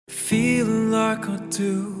Feeling like I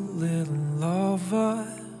do, little lover.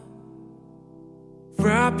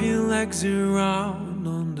 Wrap your legs around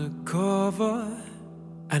undercover.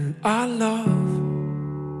 And I love.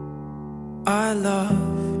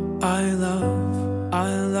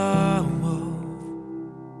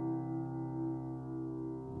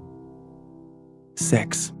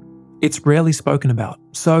 Sex. It's rarely spoken about,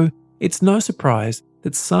 so it's no surprise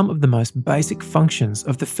that some of the most basic functions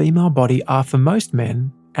of the female body are, for most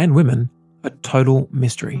men and women, a total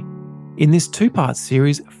mystery. In this two-part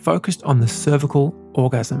series focused on the cervical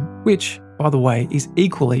orgasm, which, by the way, is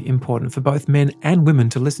equally important for both men and women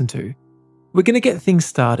to listen to, we're going to get things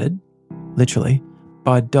started, literally,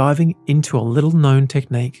 by diving into a little-known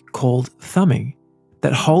technique called thumbing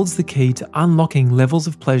that holds the key to unlocking levels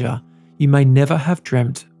of pleasure you may never have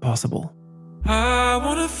dreamt possible. I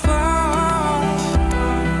wanna fly.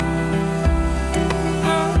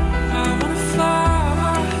 I wanna fly.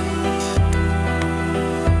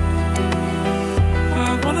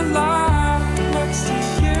 I wanna lie next to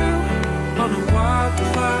you on a white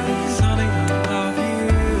place, honey, I love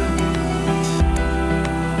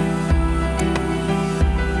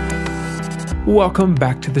you. Welcome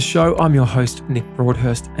back to the show. I'm your host, Nick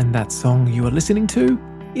Broadhurst, and that song you are listening to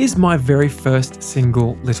is my very first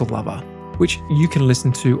single, Little Lover, which you can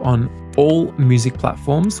listen to on all music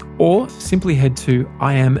platforms, or simply head to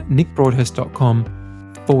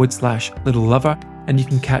iamnickbroadhurst.com/Little Lover, and you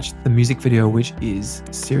can catch the music video, which is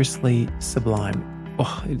seriously sublime.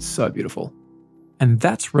 Oh, it's so beautiful. And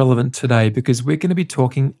that's relevant today because we're going to be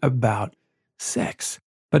talking about sex,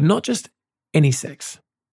 but not just any sex.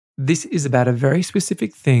 This is about a very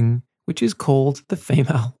specific thing, which is called the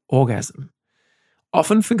female orgasm.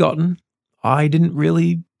 Often forgotten, I didn't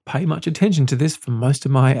really pay much attention to this for most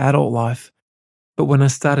of my adult life. But when I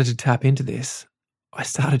started to tap into this, I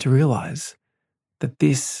started to realize that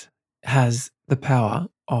this has the power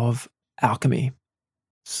of alchemy.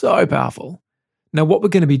 So powerful. Now, what we're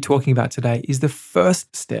going to be talking about today is the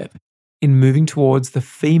first step in moving towards the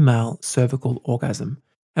female cervical orgasm.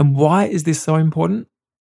 And why is this so important?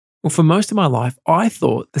 Well, for most of my life, I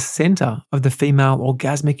thought the center of the female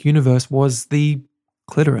orgasmic universe was the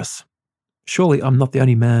clitoris. Surely I'm not the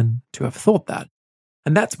only man to have thought that.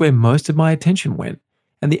 And that's where most of my attention went.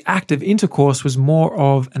 And the act of intercourse was more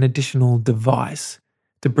of an additional device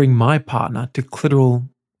to bring my partner to clitoral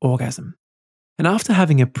orgasm. And after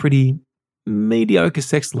having a pretty mediocre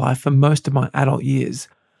sex life for most of my adult years,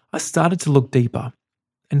 I started to look deeper.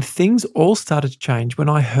 And things all started to change when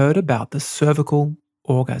I heard about the cervical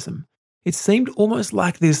orgasm. It seemed almost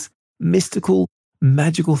like this mystical,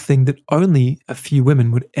 magical thing that only a few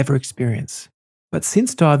women would ever experience. But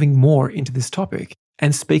since diving more into this topic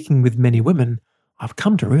and speaking with many women, I've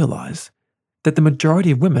come to realize that the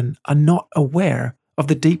majority of women are not aware of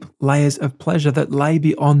the deep layers of pleasure that lay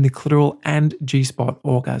beyond the clitoral and G-spot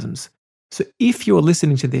orgasms. So if you're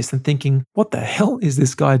listening to this and thinking, what the hell is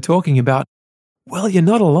this guy talking about? Well, you're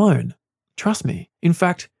not alone. Trust me. In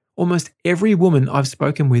fact, almost every woman I've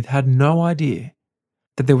spoken with had no idea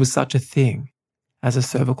that there was such a thing as a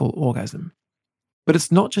cervical orgasm. But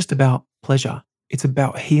it's not just about pleasure, it's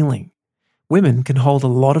about healing. Women can hold a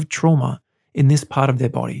lot of trauma in this part of their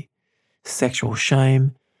body. Sexual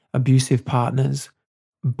shame, abusive partners,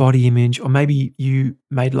 body image, or maybe you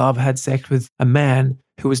made love, had sex with a man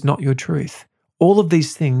who was not your truth. All of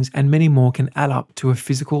these things and many more can add up to a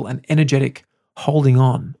physical and energetic holding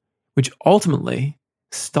on, which ultimately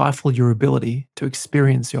stifle your ability to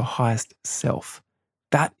experience your highest self.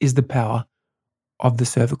 That is the power of the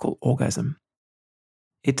cervical orgasm.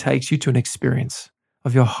 It takes you to an experience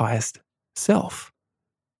of your highest self.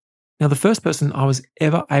 Now, the first person I was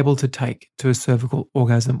ever able to take to a cervical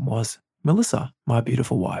orgasm was Melissa, my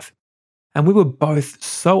beautiful wife. And we were both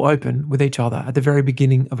so open with each other at the very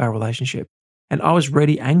beginning of our relationship. And I was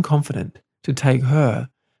ready and confident to take her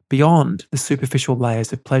beyond the superficial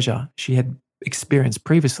layers of pleasure she had experienced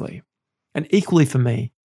previously. And equally for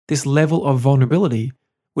me, this level of vulnerability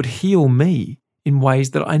would heal me in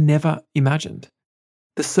ways that I never imagined.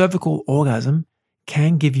 The cervical orgasm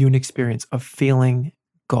can give you an experience of feeling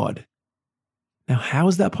God. Now, how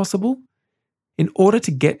is that possible? In order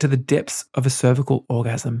to get to the depths of a cervical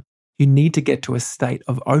orgasm, you need to get to a state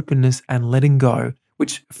of openness and letting go,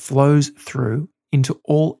 which flows through into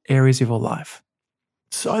all areas of your life.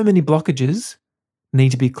 So many blockages need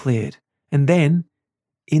to be cleared. And then,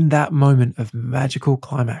 in that moment of magical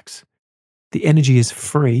climax, the energy is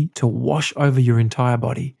free to wash over your entire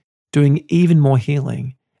body, doing even more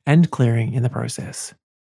healing and clearing in the process.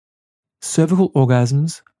 Cervical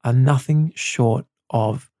orgasms are nothing short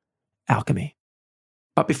of alchemy.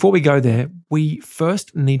 But before we go there, we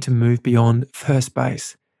first need to move beyond first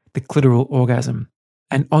base, the clitoral orgasm,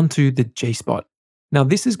 and onto the G spot. Now,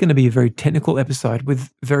 this is going to be a very technical episode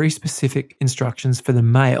with very specific instructions for the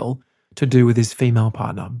male to do with his female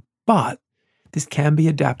partner. But this can be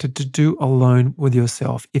adapted to do alone with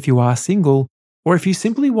yourself if you are single or if you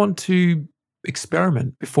simply want to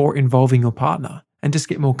experiment before involving your partner and just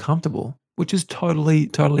get more comfortable, which is totally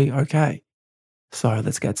okay. So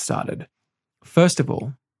let's get started. First of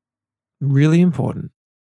all, really important,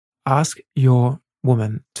 ask your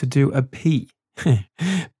woman to do a pee.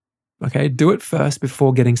 Okay, do it first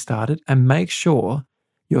before getting started and make sure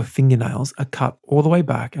your fingernails are cut all the way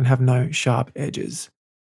back and have no sharp edges.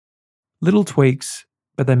 Little tweaks,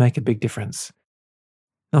 but they make a big difference.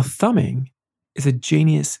 Now, thumbing is a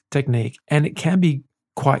genius technique and it can be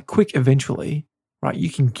quite quick eventually, right? You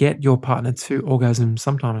can get your partner to orgasm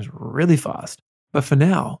sometimes really fast. But for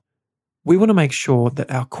now, we want to make sure that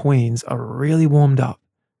our queens are really warmed up.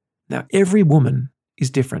 Now, every woman is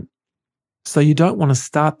different. So you don't want to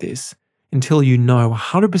start this until you know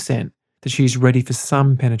 100% that she's ready for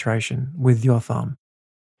some penetration with your thumb.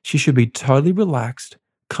 She should be totally relaxed,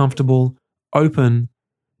 comfortable, open,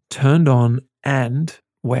 turned on, and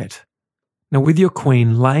wet. Now, with your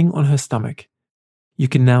queen laying on her stomach, you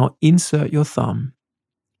can now insert your thumb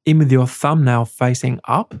in with your thumbnail facing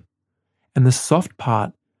up and the soft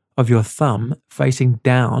part of your thumb facing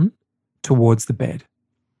down towards the bed.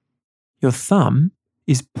 Your thumb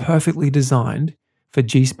is perfectly designed for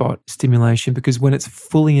G-spot stimulation because when it's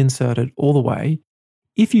fully inserted all the way,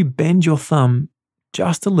 if you bend your thumb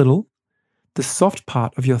just a little, the soft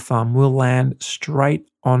part of your thumb will land straight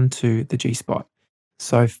onto the G-spot.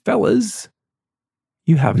 So fellas,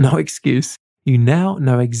 you have no excuse. You now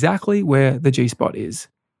know exactly where the G-spot is.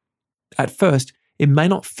 At first, it may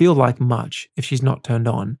not feel like much if she's not turned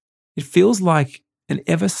on. It feels like an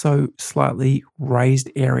ever so slightly raised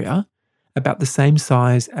area about the same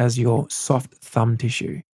size as your soft thumb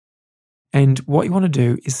tissue. And what you want to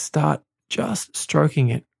do is start just stroking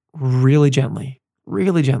it really gently,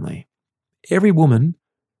 really gently. Every woman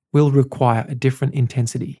will require a different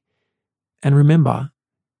intensity. And remember,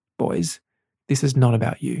 boys, this is not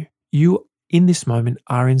about you. You, in this moment,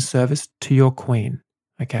 are in service to your queen,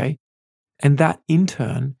 okay? And that, in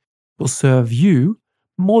turn, will serve you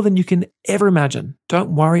more than you can ever imagine.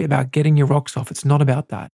 Don't worry about getting your rocks off. It's not about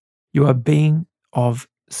that. You are being of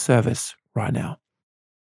service right now.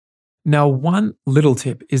 Now, one little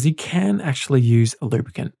tip is you can actually use a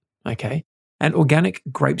lubricant, okay? And organic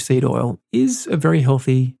grapeseed oil is a very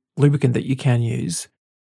healthy lubricant that you can use.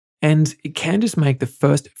 And it can just make the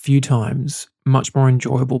first few times much more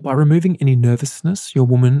enjoyable by removing any nervousness your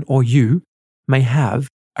woman or you may have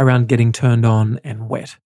around getting turned on and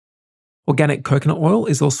wet. Organic coconut oil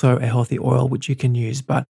is also a healthy oil which you can use,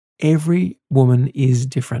 but every woman is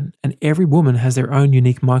different and every woman has their own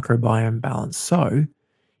unique microbiome balance. So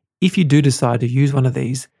if you do decide to use one of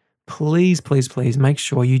these, please make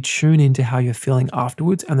sure you tune into how you're feeling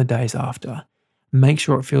afterwards and the days after. Make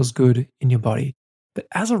sure it feels good in your body. But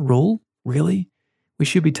as a rule, really, we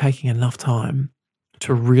should be taking enough time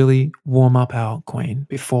to really warm up our queen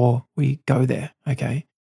before we go there, okay?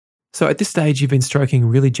 So at this stage, you've been stroking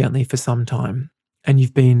really gently for some time and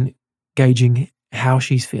you've been gauging how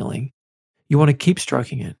she's feeling. You want to keep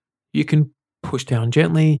stroking it. You can push down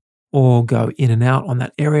gently or go in and out on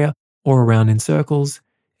that area or around in circles.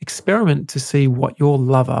 Experiment to see what your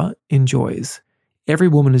lover enjoys. Every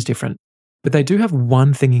woman is different, but they do have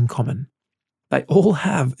one thing in common. They all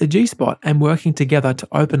have a G-spot, and working together to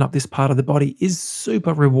open up this part of the body is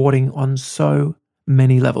super rewarding on so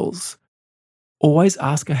many levels. Always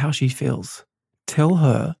ask her how she feels. Tell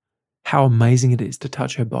her how amazing it is to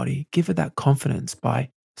touch her body. Give her that confidence by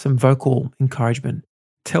some vocal encouragement.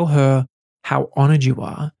 Tell her how honored you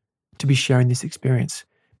are to be sharing this experience.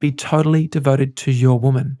 Be totally devoted to your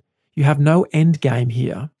woman. You have no end game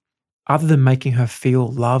here other than making her feel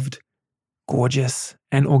loved, gorgeous,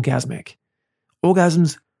 and orgasmic.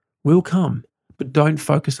 Orgasms will come, but don't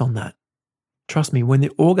focus on that. Trust me, when the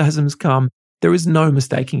orgasms come, there is no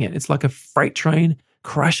mistaking it. It's like a freight train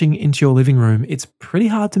crashing into your living room. It's pretty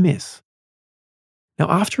hard to miss. Now,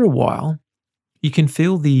 after a while, you can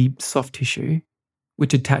feel the soft tissue,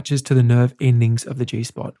 which attaches to the nerve endings of the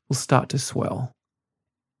G-spot, will start to swell.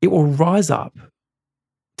 It will rise up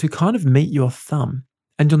to kind of meet your thumb,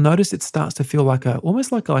 and you'll notice it starts to feel like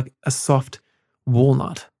almost like a soft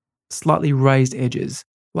walnut, slightly raised edges,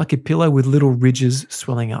 like a pillow with little ridges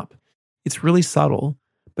swelling up. It's really subtle,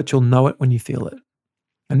 but you'll know it when you feel it.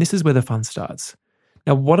 And this is where the fun starts.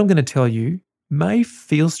 Now, what I'm going to tell you may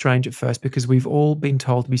feel strange at first because we've all been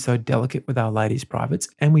told to be so delicate with our ladies' privates,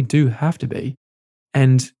 and we do have to be.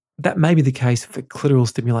 And that may be the case for clitoral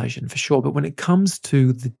stimulation for sure. But when it comes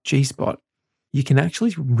to the G spot, you can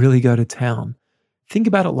actually really go to town. Think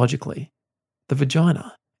about it logically. The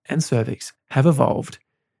vagina and cervix have evolved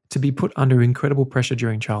to be put under incredible pressure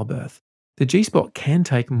during childbirth. The G spot can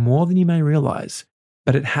take more than you may realize,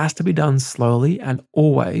 but it has to be done slowly and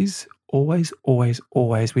always, always, always,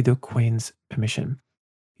 always with your queen's permission.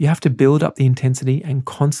 You have to build up the intensity and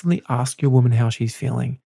constantly ask your woman how she's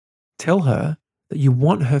feeling. Tell her that you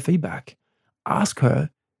want her feedback. Ask her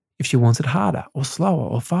if she wants it harder or slower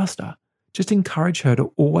or faster. Just encourage her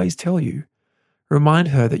to always tell you. Remind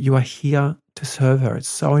her that you are here to serve her. It's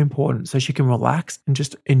so important so she can relax and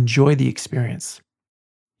just enjoy the experience.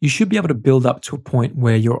 You should be able to build up to a point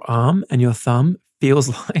where your arm and your thumb feels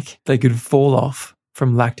like they could fall off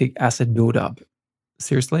from lactic acid buildup.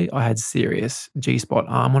 Seriously, I had serious G-spot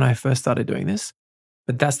arm when I first started doing this.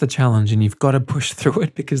 But that's the challenge, and you've got to push through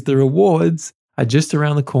it because the rewards are just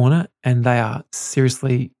around the corner and they are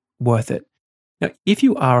seriously worth it. Now, if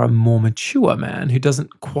you are a more mature man who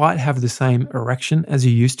doesn't quite have the same erection as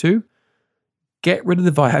you used to, get rid of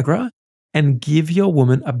the Viagra and give your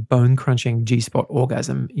woman a bone-crunching G-spot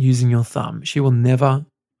orgasm using your thumb. She will never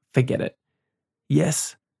forget it.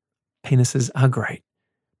 Yes, penises are great,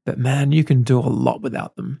 but man, you can do a lot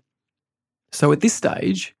without them. So at this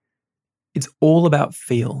stage, it's all about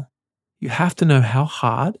feel. You have to know how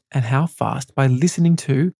hard and how fast by listening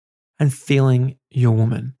to and feeling your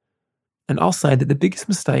woman. And I'll say that the biggest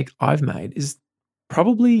mistake I've made is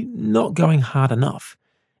probably not going hard enough.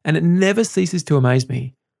 And it never ceases to amaze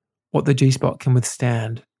me what the G-spot can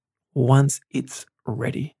withstand once it's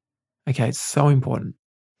ready. Okay, it's so important.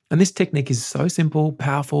 And this technique is so simple,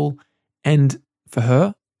 powerful, and for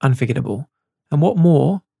her, unforgettable. And what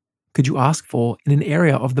more could you ask for in an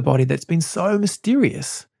area of the body that's been so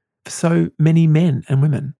mysterious for so many men and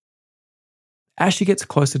women? As she gets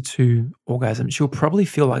closer to orgasm, she'll probably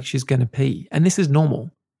feel like she's going to pee, and this is normal.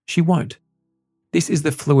 She won't. This is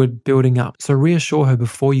the fluid building up, so reassure her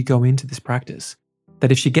before you go into this practice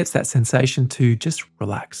that if she gets that sensation to just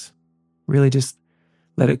relax, really just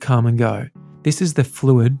let it come and go. This is the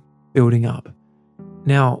fluid building up.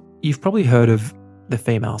 Now, you've probably heard of the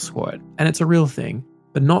female squirt, and it's a real thing.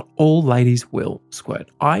 But not all ladies will squirt.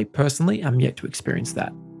 I personally am yet to experience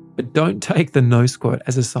that. But don't take the no squirt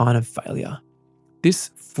as a sign of failure.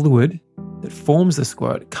 This fluid that forms the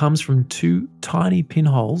squirt comes from two tiny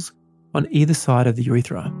pinholes on either side of the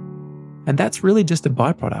urethra. And that's really just a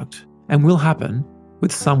byproduct and will happen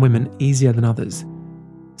with some women easier than others.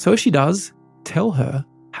 So if she does, tell her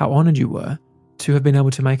how honored you were to have been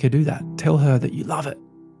able to make her do that. Tell her that you love it,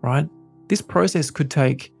 right? This process could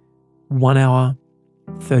take 1 hour,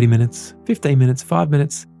 30 minutes, 15 minutes, 5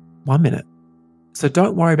 minutes, 1 minute. So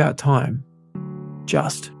don't worry about time.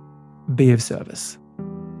 Just be of service.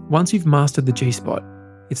 Once you've mastered the G-spot,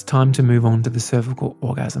 it's time to move on to the cervical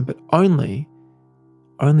orgasm, but only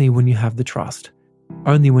when you have the trust,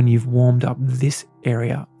 only when you've warmed up this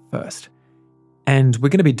area first. And we're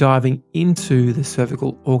going to be diving into the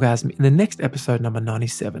cervical orgasm in the next episode, number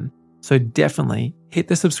 97. So definitely hit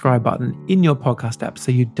the subscribe button in your podcast app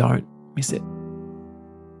so you don't miss it.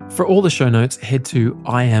 For all the show notes, head to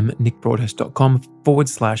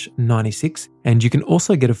iamnickbroadhurst.com/96, and you can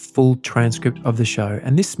also get a full transcript of the show.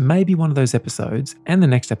 And this may be one of those episodes and the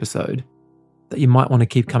next episode that you might want to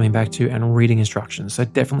keep coming back to and reading instructions. So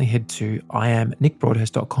definitely head to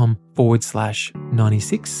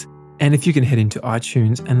iamnickbroadhurst.com/96. And if you can head into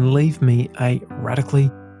iTunes and leave me a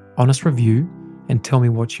radically honest review and tell me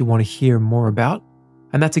what you want to hear more about.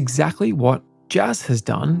 And that's exactly what Jazz has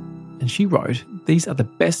done. And she wrote, "These are the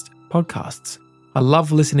best podcasts. I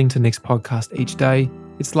love listening to Nick's podcast each day.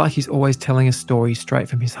 It's like he's always telling a story straight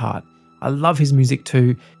from his heart. I love his music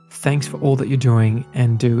too. Thanks for all that you're doing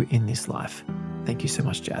and do in this life." Thank you so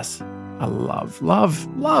much, Jazz. I love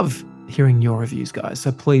hearing your reviews, guys.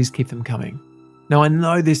 So please keep them coming. Now, I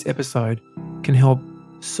know this episode can help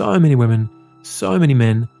so many women, so many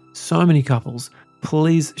men, so many couples.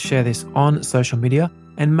 Please share this on social media.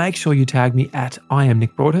 And make sure you tag me at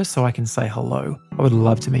 @IamNickBroadhurst so I can say hello. I would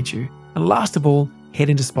love to meet you. And last of all, head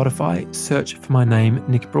into Spotify, search for my name,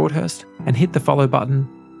 Nick Broadhurst, and hit the follow button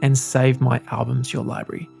and save my album to your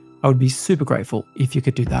library. I would be super grateful if you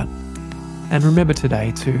could do that. And remember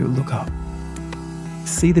today to look up.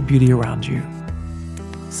 See the beauty around you.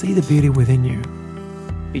 See the beauty within you.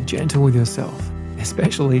 Be gentle with yourself,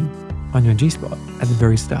 especially on your G-spot at the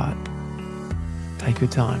very start. Take your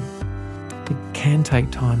time. It can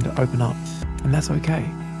take time to open up, and that's okay.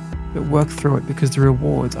 But work through it because the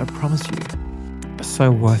rewards, I promise you, are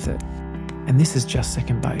so worth it. And this is just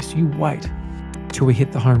second base. You wait till we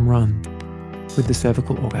hit the home run with the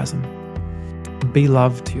cervical orgasm. Be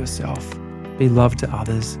love to yourself. Be love to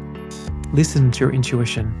others. Listen to your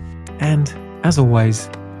intuition. And as always,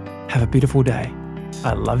 have a beautiful day.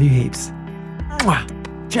 I love you heaps. Mwah.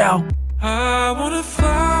 Ciao. I wanna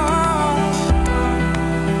fly.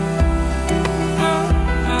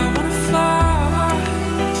 I wanna fly.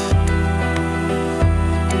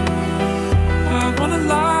 I wanna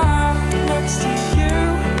lie next to you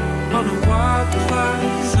on a wide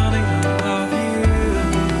place, honey, I love you.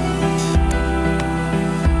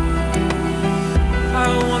 I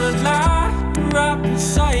wanna lie right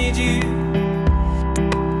beside you.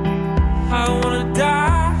 I wanna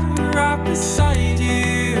die right beside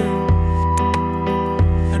you.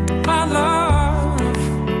 And I love,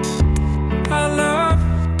 I love,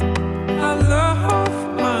 I love,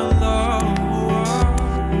 my love.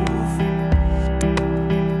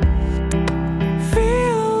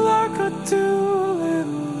 Feel like I do,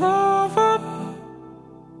 little lover.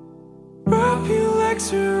 Wrap your legs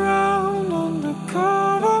around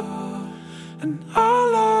undercover. And I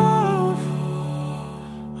love,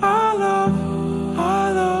 I love,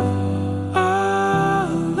 I love, I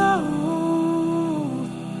love.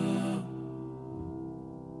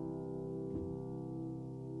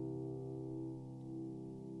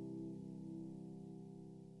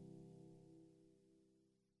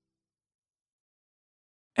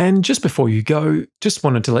 And just before you go, just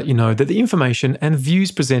wanted to let you know that the information and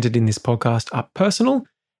views presented in this podcast are personal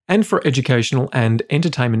and for educational and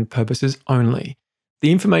entertainment purposes only.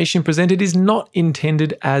 The information presented is not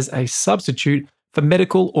intended as a substitute for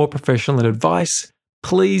medical or professional advice.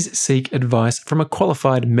 Please seek advice from a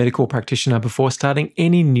qualified medical practitioner before starting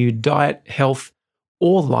any new diet, health,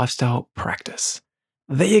 or lifestyle practice.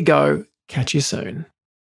 There you go. Catch you soon.